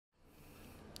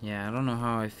Yeah, I don't know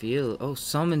how I feel. Oh,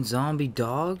 summon zombie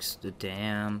dogs?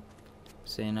 Damn.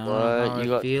 Saying I don't know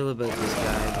how I feel about this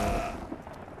guy, but...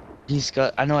 He's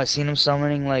got... I know, I seen him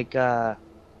summoning, like, some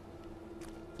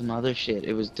other shit.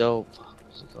 It was dope.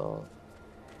 What's it called?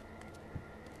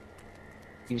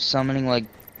 He was summoning, like,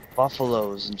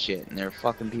 buffaloes and shit, and they were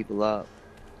fucking people up.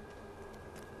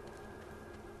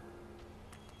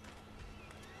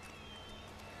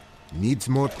 Needs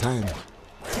more time.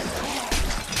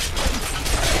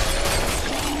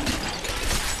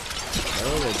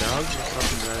 Oh, the dogs are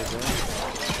fucking right there.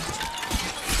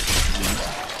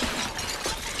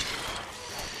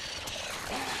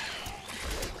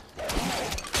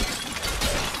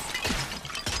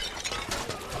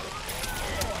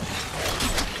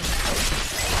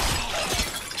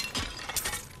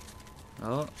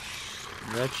 Oh,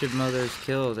 wretched mother's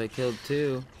killed. I killed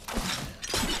 2.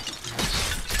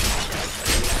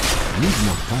 Need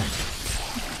more time.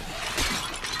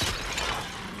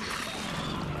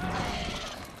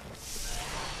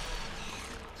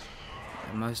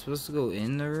 Am I supposed to go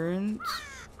in the ruins?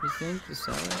 You think the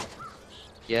cellar?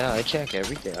 Yeah, I check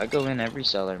every day. I go in every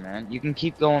cellar, man. You can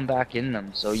keep going back in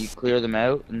them, so you clear them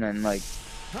out, and then, like,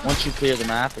 once you clear the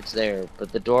map, it's there.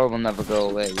 But the door will never go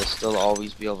away. You'll still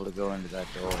always be able to go into that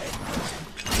door.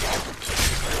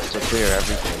 So clear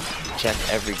everything. Check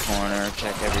every corner,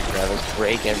 check every crevice,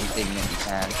 break everything that you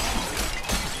can.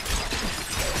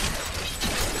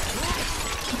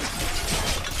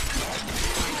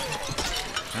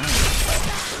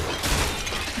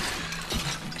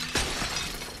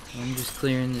 I'm just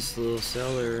clearing this little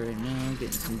cellar right now,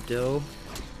 getting some dough.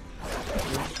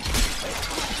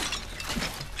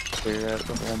 Clear out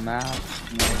the whole map.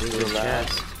 There's a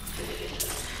chest.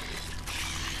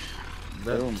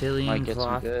 Reptilian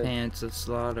cloth pants of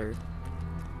slaughter.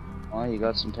 Oh, you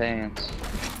got some pants.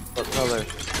 What color?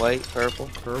 White? Purple?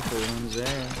 Purple one's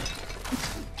there.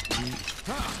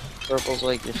 Purple's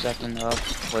like your second up.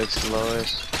 White's the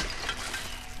lowest.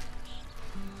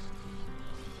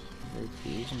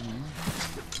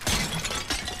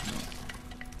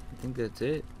 I think that's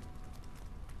it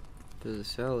for the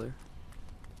cellar.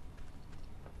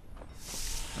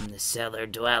 I'm the cellar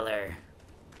dweller.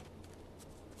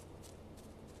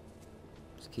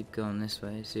 Let's keep going this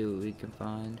way, see what we can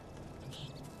find.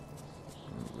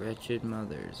 Wretched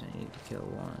mothers, I need to kill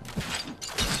 1.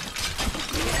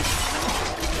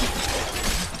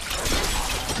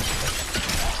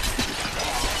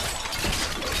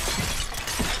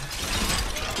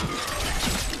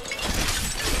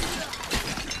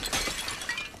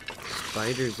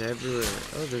 Spiders everywhere.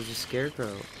 Oh, there's a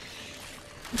scarecrow.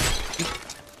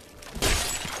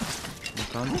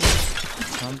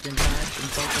 Pumpkin patch and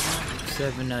fucking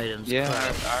 7 items. Yeah,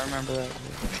 I remember that.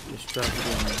 Destruction.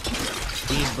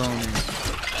 Speed bonus.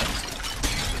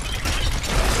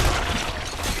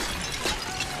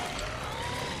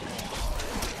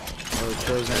 Oh, it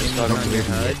shows enemies on your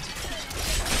HUD.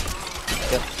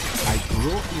 Yep. I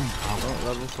grow in power. Oh,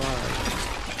 level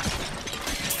 5.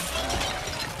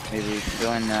 Maybe we can go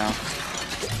in now.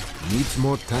 Needs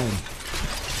more time.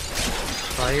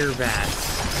 Fire bats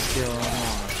still on.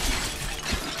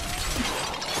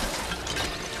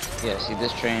 Yeah, see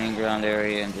this training ground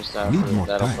area and just after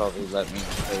that'll probably let me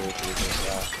play with you just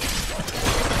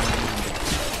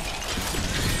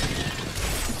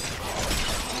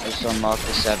I just unlocked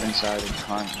the 7-sided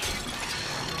punch.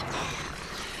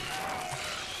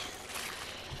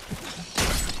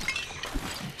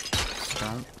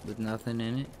 Stump with nothing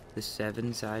in it. The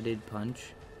 7-sided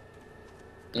punch.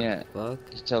 Yeah, fuck.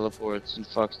 It teleports and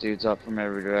fucks dudes up from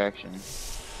every direction.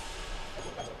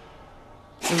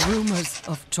 The rumors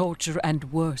of torture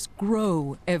and worse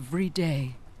grow every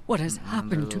day. What has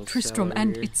happened to Tristram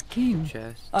and its king?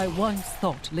 I once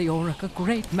thought Leoric a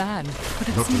great man, but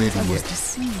it seems I was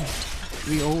deceived.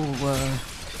 We all were.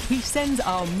 He sends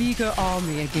our meager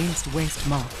army against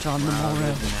Westmarch on the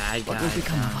morrow. What will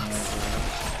become of us?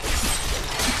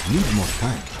 Need more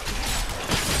time.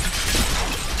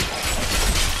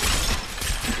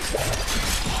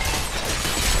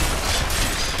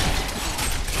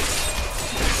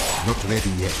 Not ready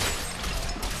yet.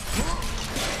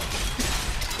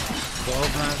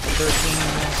 12 master, 13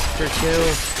 master kill.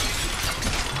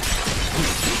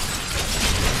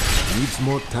 Needs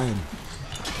more time.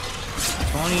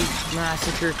 20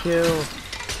 massacre kill.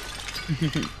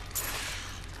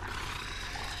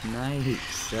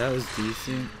 Nice. That was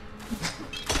decent.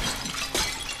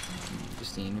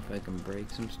 Just seeing if I can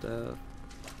break some stuff.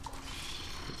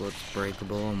 What's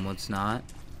breakable and what's not.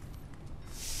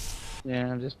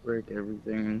 Yeah, just break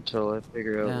everything until I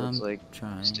figure out what's like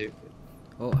trying. stupid.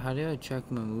 Oh, how do I check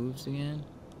my moves again?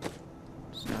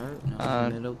 Start? No.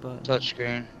 Middle button.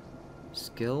 Touchscreen.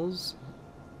 Skills?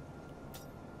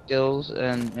 Skills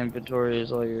and inventory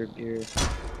is all your gear.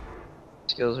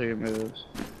 Skills are your moves.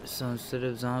 So instead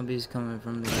of zombies coming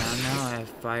from the ground now, I have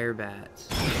fire bats.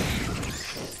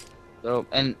 So,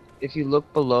 and if you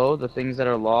look below, the things that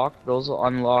are locked, those will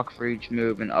unlock for each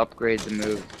move and upgrade the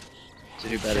move to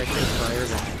do better. Check the fire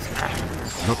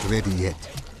bats. Not ready yet.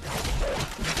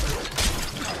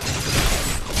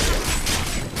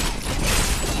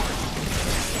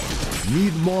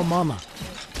 Need more mana.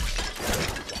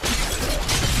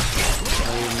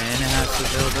 Oh, your mana has to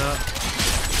build up.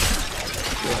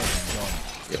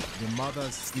 The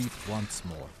mothers sleep once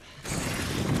more.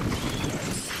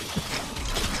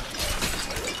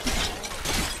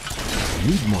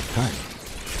 Need more time.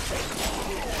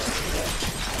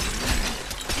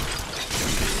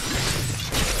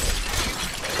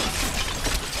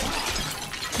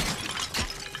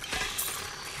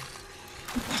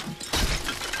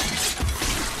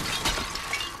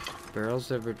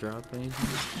 Barrels ever drop anything?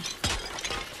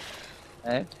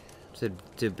 Hey?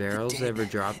 Do barrels ever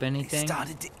drop anything?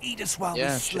 Started to eat us while we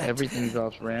Yeah, slept. everything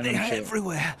drops random They're shit.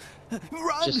 everywhere.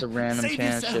 Run! Just a random Save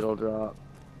chance yourself. shit'll drop.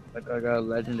 Like I got a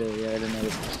legendary item that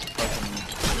was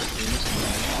fucking.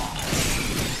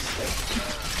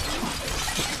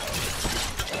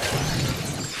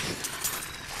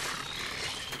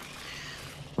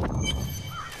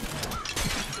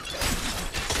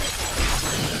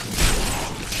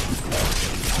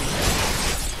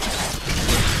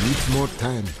 Needs more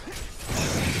time.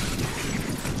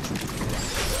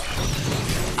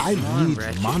 I Come on, need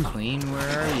Wretched mana. Queen,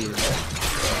 where are you?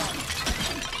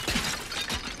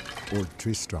 Old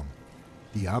Tristram,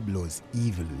 Diablo's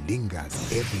evil lingers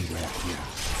everywhere here.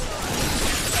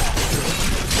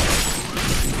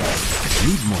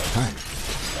 Need more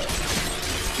time.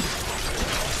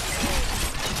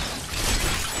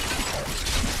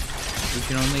 You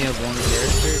can only have one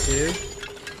character, too?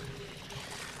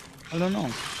 I don't know.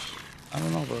 I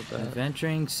don't know about that.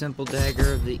 Adventuring Simple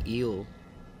Dagger of the Eel.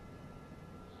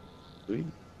 Sweet.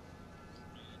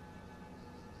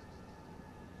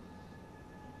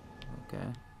 Okay.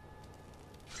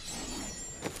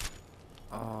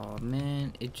 Oh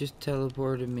man, it just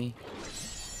teleported me.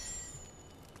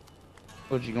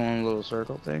 Would you go on a little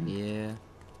circle thing? Yeah.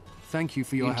 Thank you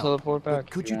for You your can help. teleport back.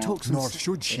 But could if you want. talk some Nor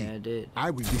should she. Yeah, I did. I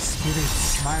will be spirit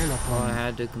smile Oh, upon I you.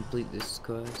 had to complete this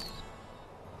quest.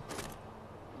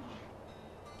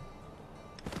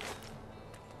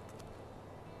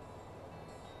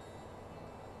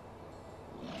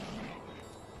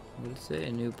 What did it say?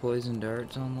 A new poison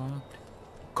dart's unlocked?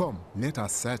 Come, let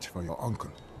us search for your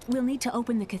uncle. We'll need to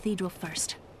open the cathedral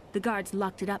first. The guards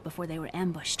locked it up before they were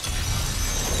ambushed.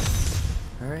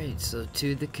 Alright, so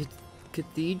to the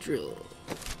cathedral.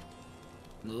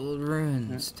 Little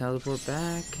ruins. Teleport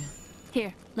back.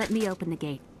 Here, let me open the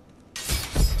gate.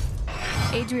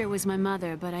 Adria was my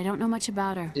mother, but I don't know much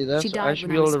about her. See, that's, She I died should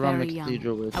when be I able was to run the very young.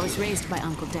 cathedral with I you. was raised by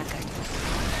Uncle Deckard.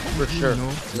 For sure. know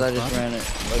Because I just ran it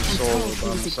like I'm solo told he by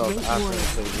was a myself great after I warrior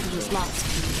played who this was game. lost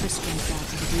when Tristram fell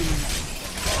to the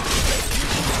demons.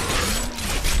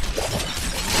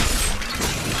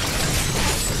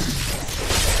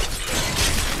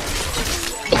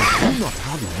 Do not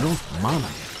have enough mana.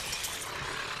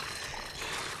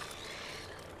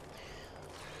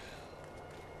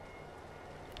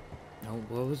 Oh,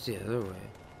 what was the other way?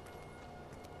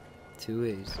 Two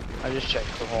ways. I just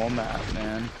checked the whole map,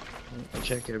 man. I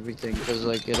check everything because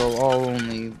like it'll all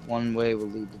only one way will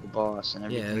lead to the boss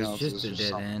and Yeah, everything it else was just is a dead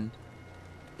something. end.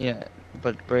 Yeah,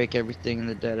 but break everything in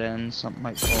the dead end. Something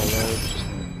might fall out. Just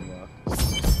need luck.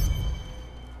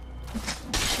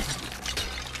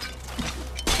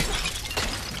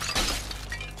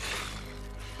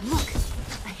 Look,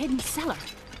 a hidden cellar.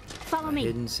 Follow me.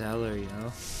 Hidden cellar, yo.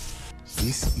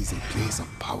 This is a place of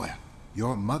power.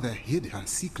 Your mother hid her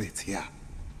secrets here.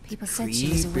 People said she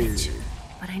was a witch, Creeper.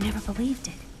 but I never believed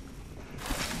it.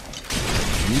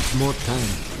 Needs more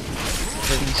time.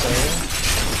 Hidden cellar?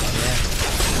 Yeah.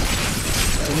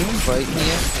 Can you invite me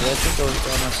in? 'Cause I think I was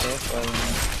by myself. I don't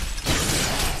know.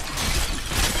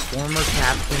 Former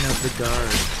captain of the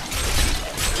guard.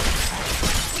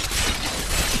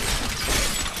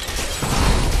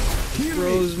 He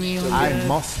throws me on I death.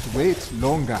 must wait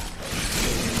longer.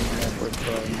 Network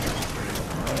problem.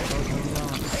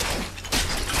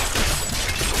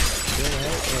 Get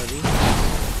out, buddy.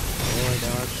 Oh, I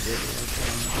dodged it.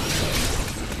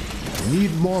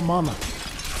 Need more mana.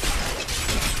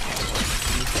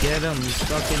 Get him, he's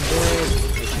fucking dead.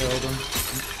 I killed him.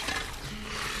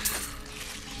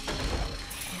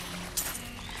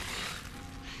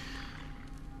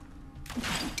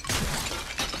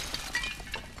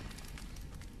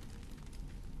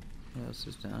 What else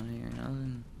is down here?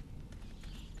 Nothing.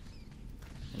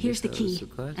 Here's the key,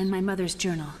 and my mother's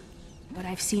journal. What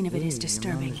I've seen of it is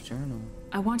disturbing.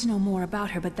 I want to know more about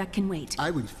her, but that can wait.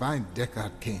 I will find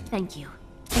Deckard Cain. Thank you.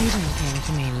 Aiden came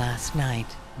to me last night.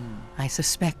 I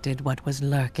suspected what was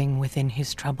lurking within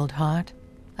his troubled heart.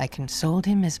 I consoled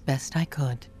him as best I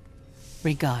could.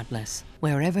 Regardless,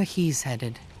 wherever he's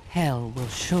headed, hell will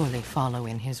surely follow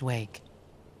in his wake.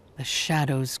 The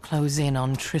shadows close in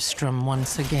on Tristram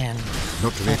once again.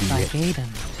 Not ready but like yet.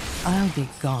 Aiden, I'll be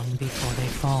gone before they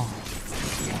fall.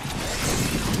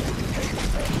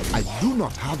 I do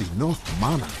not have enough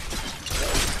mana.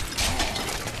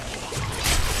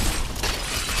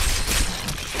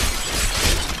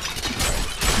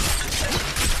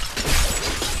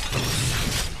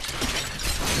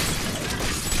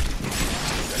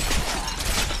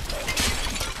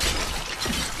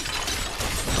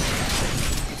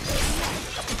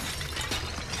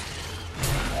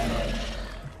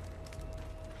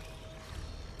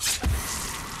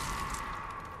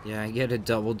 Yeah, I get a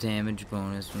double damage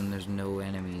bonus when there's no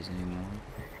enemies anymore.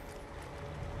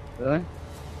 Really?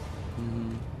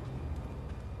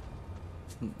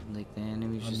 Like the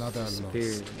enemies just Another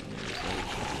disappear. loss.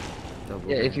 Double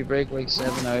Yeah, if damage. you break like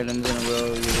 7 items in a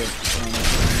row, you get 20.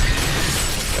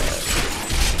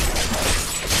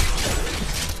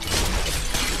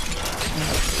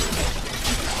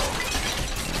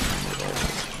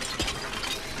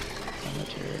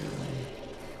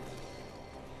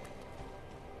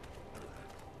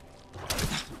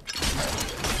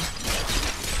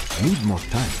 Need more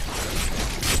time.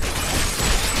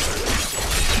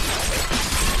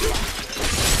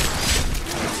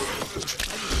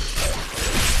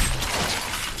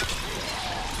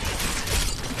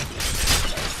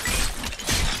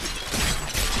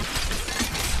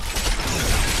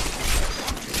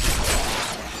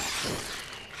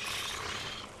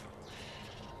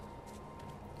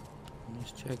 I'm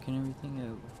just checking everything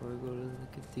out before I go to the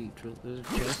cathedral. There's a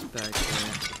chest back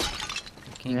there.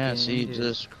 I can't Yeah, get see, into it.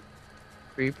 just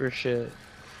creeper shit.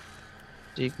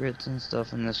 Secrets and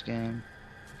stuff in this game.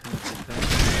 I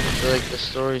feel like the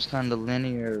story's kind of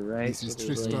linear, right? This is So there's,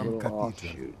 like, Tristram little Cathedral.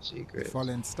 offshoot The secrets.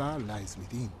 fallen star lies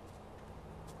within.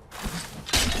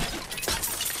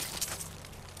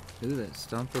 Ooh, that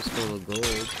stump is full of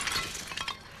gold.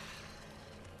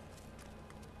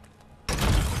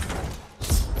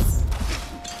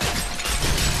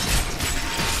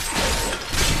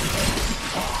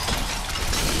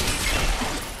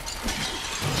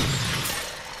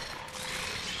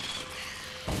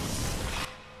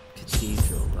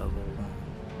 Cathedral level 1.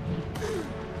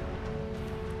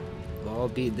 Well, I'll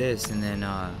beat this and then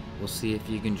we'll see if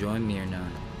you can join me or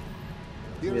not.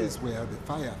 Here is where the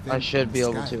fire I vents should from be the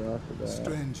able sky. to after that.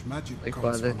 Strange magic Like by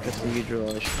comes the from the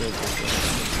cathedral, I should be able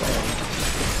to.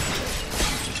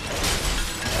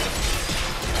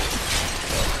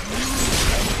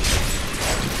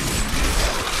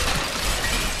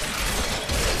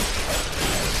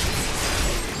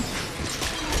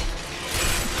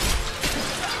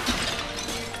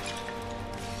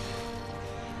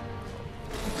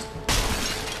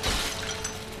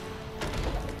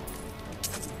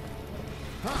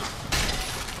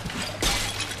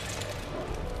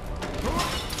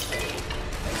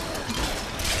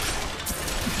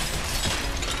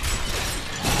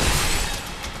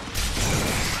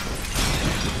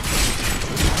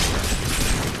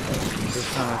 This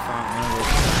time I fought one of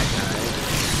those bad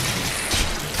guys.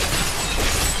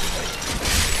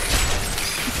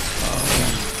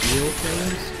 Steel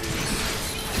things?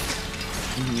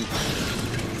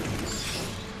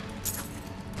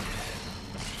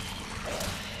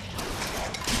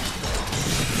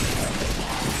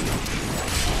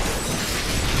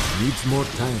 Needs more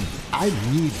time. I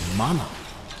need mana.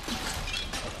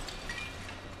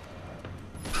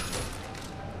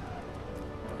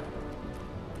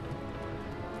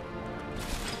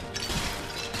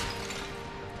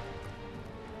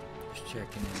 Just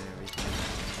checking in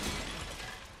everything.